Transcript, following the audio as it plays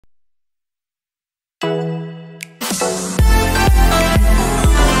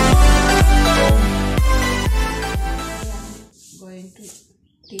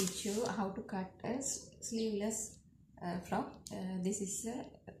cut a sleeveless frock. This is a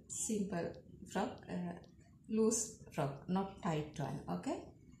simple frock, loose frock, not tight one. Okay.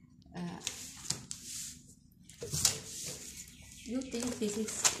 You think this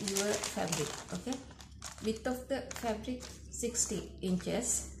is your fabric. Okay. Width of the fabric 60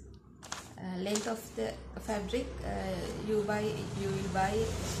 inches. Length of the fabric you will buy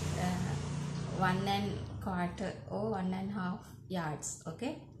 1¼ or 1½ yards.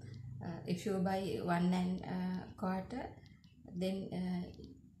 Okay. If you buy 1¼ then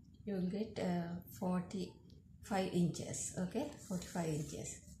you will get 45 inches. Okay, 45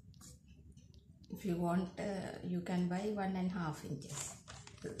 inches. If you want you can buy 1½ inches,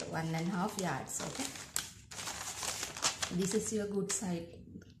 1½ yards. Okay, this is your good side,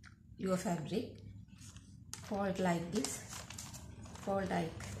 your fabric. Fold like this, fold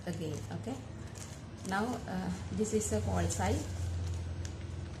like again. Okay, now this is a fold side,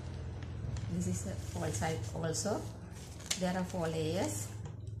 this is a fold side also. There are 4 layers.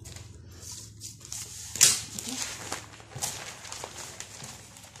 Okay.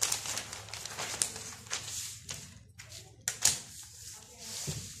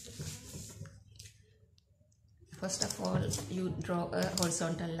 First of all, you draw a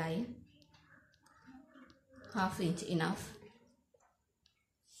horizontal line, ½ inch enough.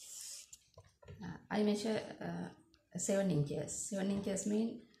 I measure 7 inches. 7 inches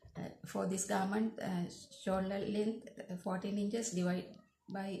mean for this garment shoulder length 14 inches divided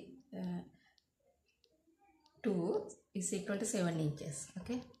by 2 is equal to 7 inches.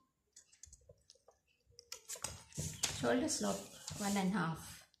 Okay. Shoulder slope 1½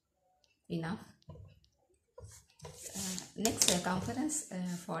 enough. Next circumference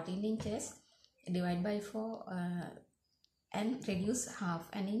 14 inches divided by 4 and reduce ½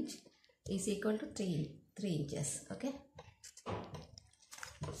 an inch is equal to 3 inches. Okay.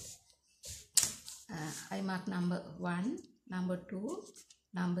 I mark number 1, number 2,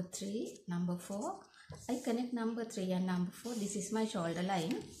 number 3, number 4. I connect number 3 and number 4. This is my shoulder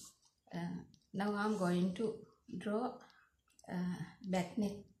line. Now I am going to draw back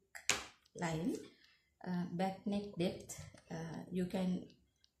neck line. Back neck depth you can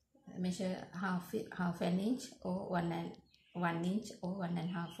measure half an inch or 1 inch or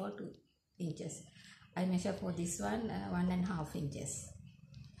 1½ or 2 inches. I measure for this one 1½ inches.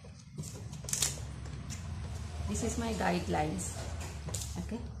 This is my guidelines.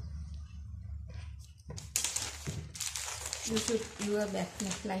 Okay. You should do a back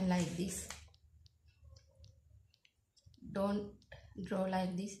neckline like this. Don't draw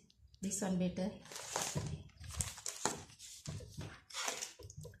like this. This one better.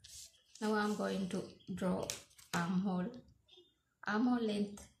 Now I am going to draw armhole. Armhole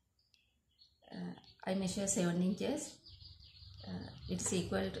length I measure 7 inches. It is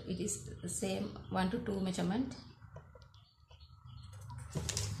equal to, it is the same 1 to 2 measurement.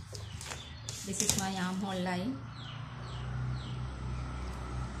 This is my armhole line.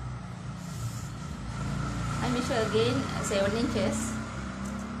 I measure again 7 inches.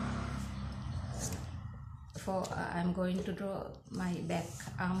 For I am going to draw my back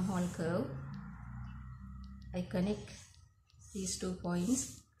armhole curve. I connect these 2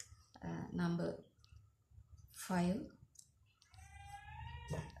 points, number 5.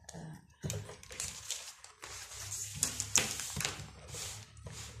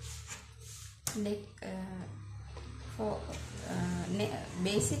 Neck for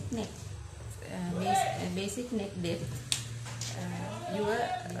basic neck basic neck depth. Your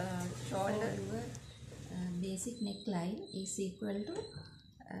shoulder, basic neckline is equal to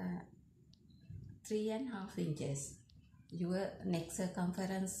 3½ inches. Your neck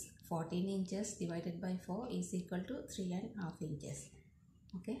circumference 14 inches divided by 4 is equal to 3½ inches.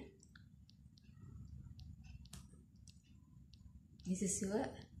 Okay. This is your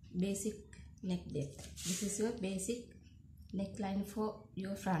basic neck depth. This is your basic neckline for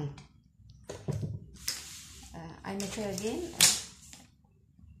your front. I measure again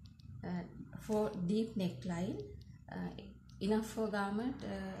for deep neckline, enough for garment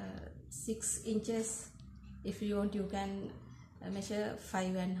 6 inches. If you want, you can measure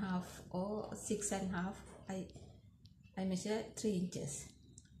 5½ or 6½. I measure 3 inches.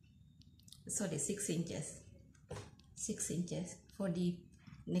 Sorry, 6 inches. 6 inches for deep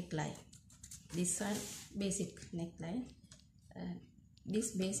neckline. This one basic neckline.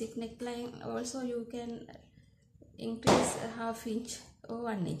 This basic neckline also you can increase ½ inch or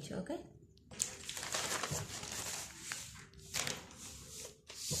 1 inch. Okay.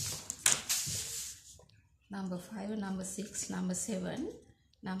 Number 5, number 6, number 7,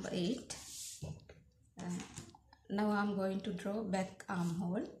 number 8. Now I am going to draw back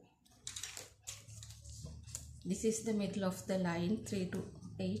armhole. this is the middle of the line 3 to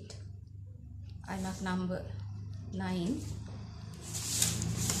 8. I mark number 9.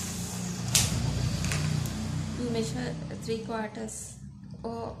 You measure 3/4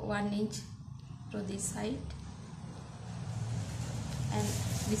 or 1 inch to this side, and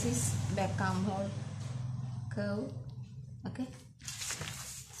this is back armhole curve. Okay.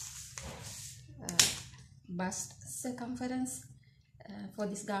 Bust circumference for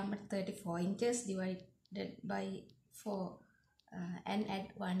this garment 34 inches divided by 4 and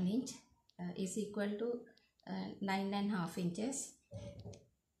add 1 inch is equal to 9.5 inches.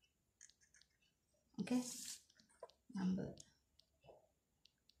 Okay, number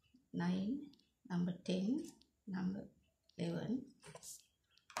 9, number 10, number 11.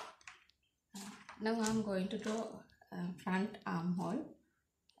 Now I am going to draw front armhole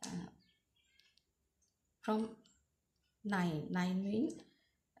from 9. 9 means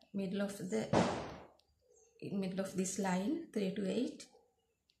middle of this line 3 to 8.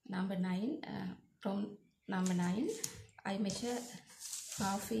 Number 9, from number 9 I measure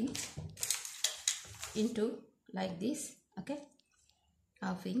 ½ inch into like this. Okay,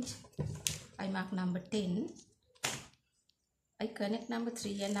 ½ inch. I mark number 10. I connect number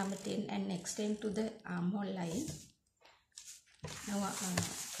 3 and number 10 and extend to the armhole line. Now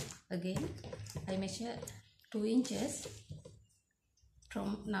again I measure 2 inches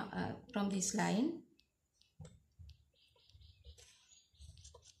from this line.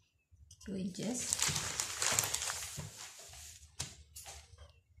 2 inches.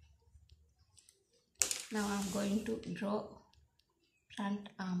 Now I am going to draw front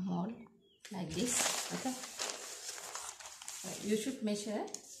armhole like this. Okay. You should measure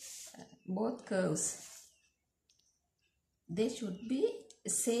both curves. They should be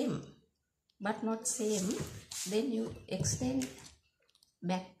same but not same. Then you extend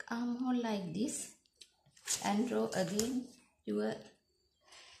back armhole like this and draw again your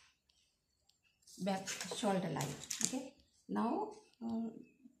back shoulder line. Okay. Now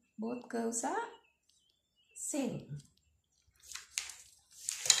both curves are same.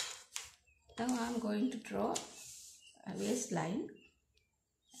 Now I am going to draw a waistline.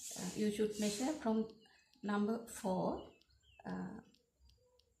 You should measure from number 4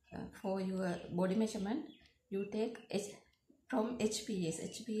 for your body measurement. You take from HPS.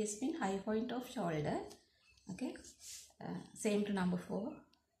 HPS means high point of shoulder. Okay, same to number 4.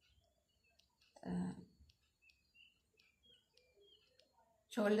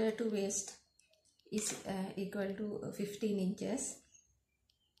 Shoulder to waist is equal to 15 inches.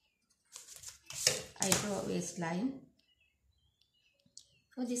 I draw waistline.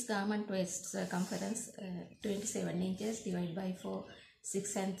 For this garment waist circumference 27 inches divided by 4,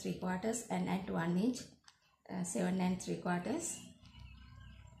 6 3/4 and add 1 inch 7 3/4.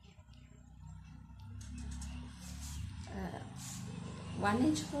 1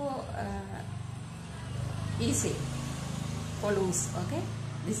 inch for easy, for loose. Okay,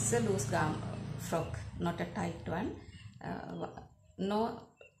 this is a loose frock, not a tight one. No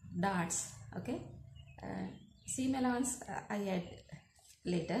darts. Okay, seam allowance I add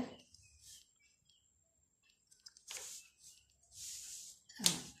later.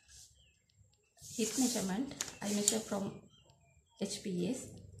 Hip measurement I measure from HPS.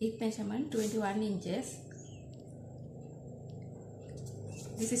 Hip measurement 21 inches.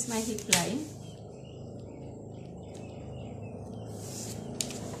 This is my hip line.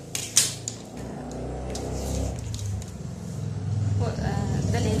 For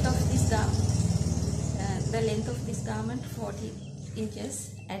the length of this garment 40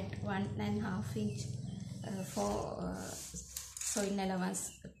 inches. Add 1.5 inch for sewing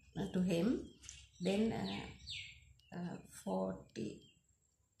allowance to hem. Then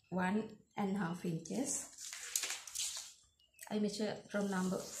 41.5 inches. I measure from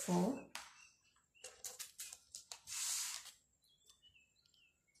number 4.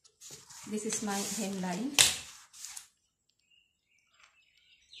 This is my hem line.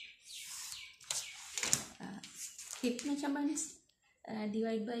 Hip measurements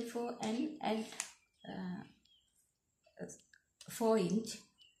divide by 4 and add 4 inch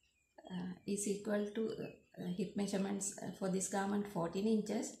is equal to hip measurements for this garment 14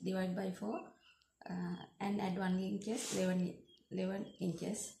 inches divided by 4 and add 1 inches 11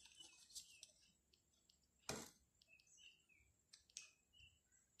 inches.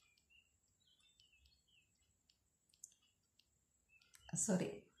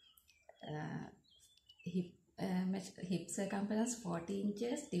 Sorry, hip circumference 40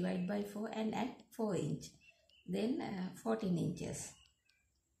 inches divided by 4 and add 4 inch, then 14 inches.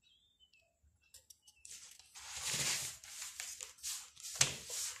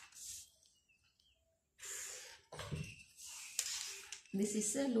 this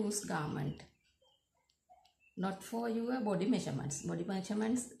is a loose garment, not for your body measurements. Body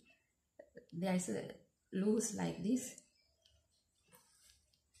measurements, there is a loose like this,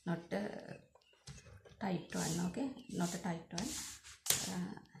 not a tight one, okay, not a tight one.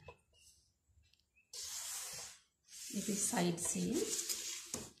 This is side seam.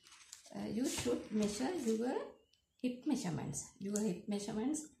 You should measure your hip measurements. Your hip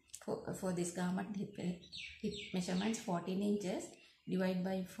measurements for this garment, hip measurements 14 inches, divide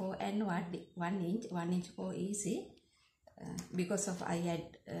by 4 and 1 inch. 1 inch for easy. Because of I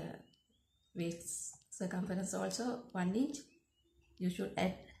add waist circumference also 1 inch. You should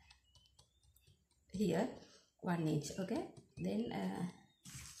add here 1 inch, okay. Then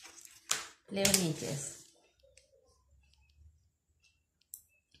 11 inches.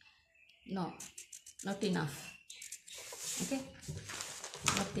 No, not enough, okay,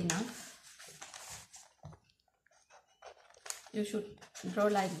 not enough. You should draw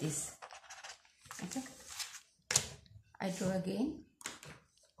like this, okay. I draw again.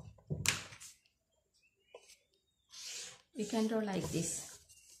 You can draw like this.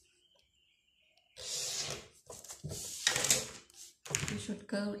 You should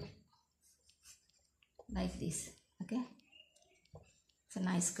curve like this, okay. It's a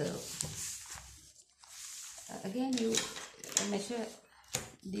nice curve. Again, you measure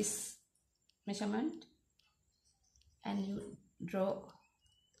this measurement and you draw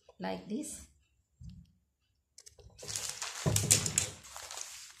like this.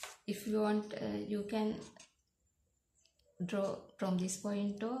 If you want, you can draw from this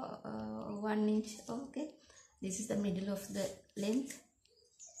point to 1 inch, okay. This is the middle of the length.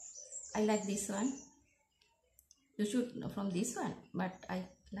 I like this one. You should know from this one, but I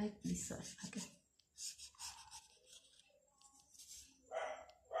like this one, okay.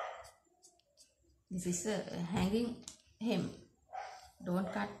 This is a hanging hem.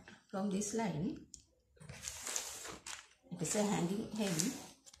 Don't cut from this line. It is a hanging hem.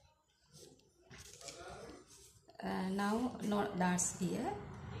 Now that's here.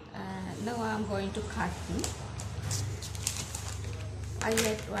 Now I am going to cut. I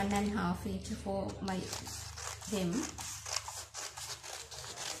add 1.5 inch for my hem.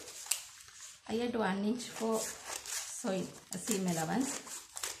 I add 1 inch for seam allowance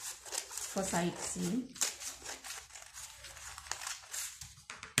for side seam.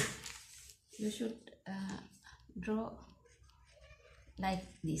 You should draw like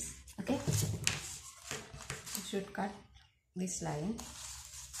this, okay. You should cut this line,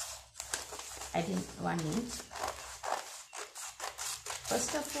 adding 1 inch.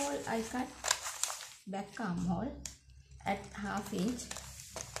 First of all, I cut back armhole at 1/2 inch.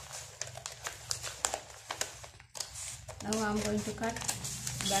 Now I am going to cut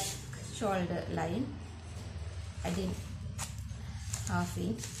back shoulder line, adding 1/2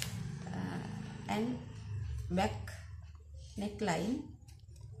 inch, and back neckline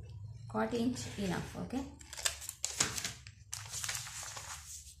 1/4 inch enough, okay.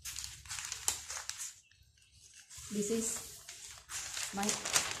 This is my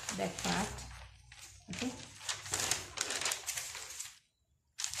back part, okay.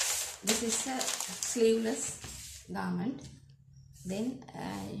 This is a sleeveless garment. Then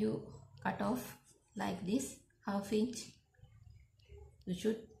you cut off like this 1/2 inch. You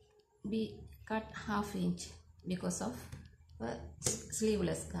should be cut 1/2 inch because of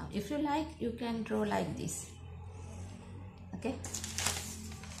sleeveless gown. If you like, you can draw like this, okay.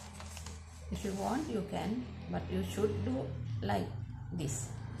 If you want, you can, but you should do like this.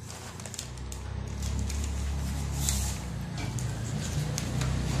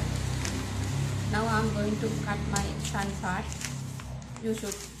 Now I am going to cut my front part. You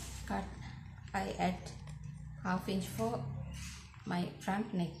should cut. I add 1/2 inch for my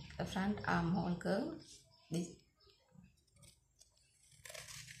front neck, front armhole curve. This,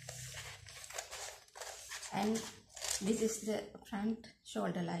 and this is the front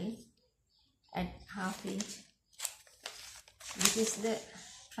shoulder line at 1/2 inch. This is the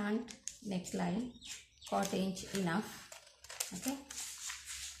front neckline, 1/4 inch enough, okay.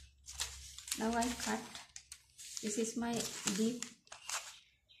 Now I cut. This is my deep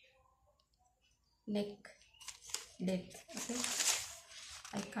neck depth, okay.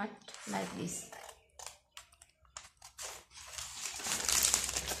 I cut like this,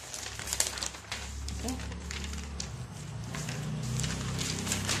 okay.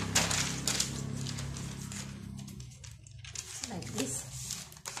 Like this.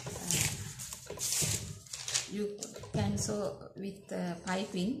 You can sew with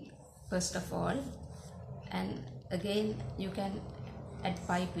piping first of all, and again you can add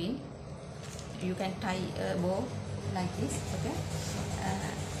piping. You can tie a bow like this, okay.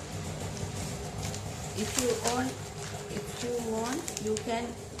 if you want you can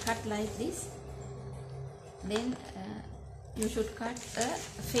cut like this. Then you should cut a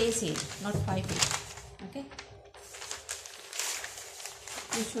facing, not piping. Okay,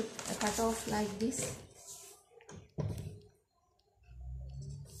 you should cut off like this.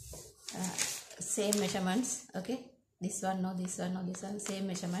 Same measurements. Okay, this one, no, this one, no, this one, same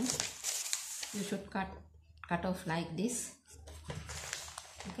measurements. You should cut off like this.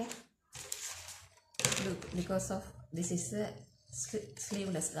 Okay, look, because of this is a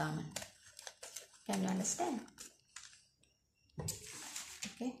sleeveless garment. Can you understand?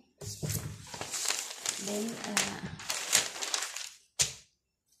 Okay, then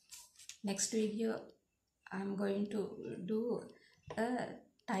next video I'm going to do a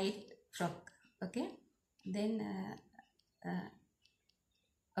tight frock. Okay, then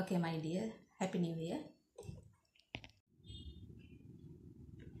okay my dear, happy new year.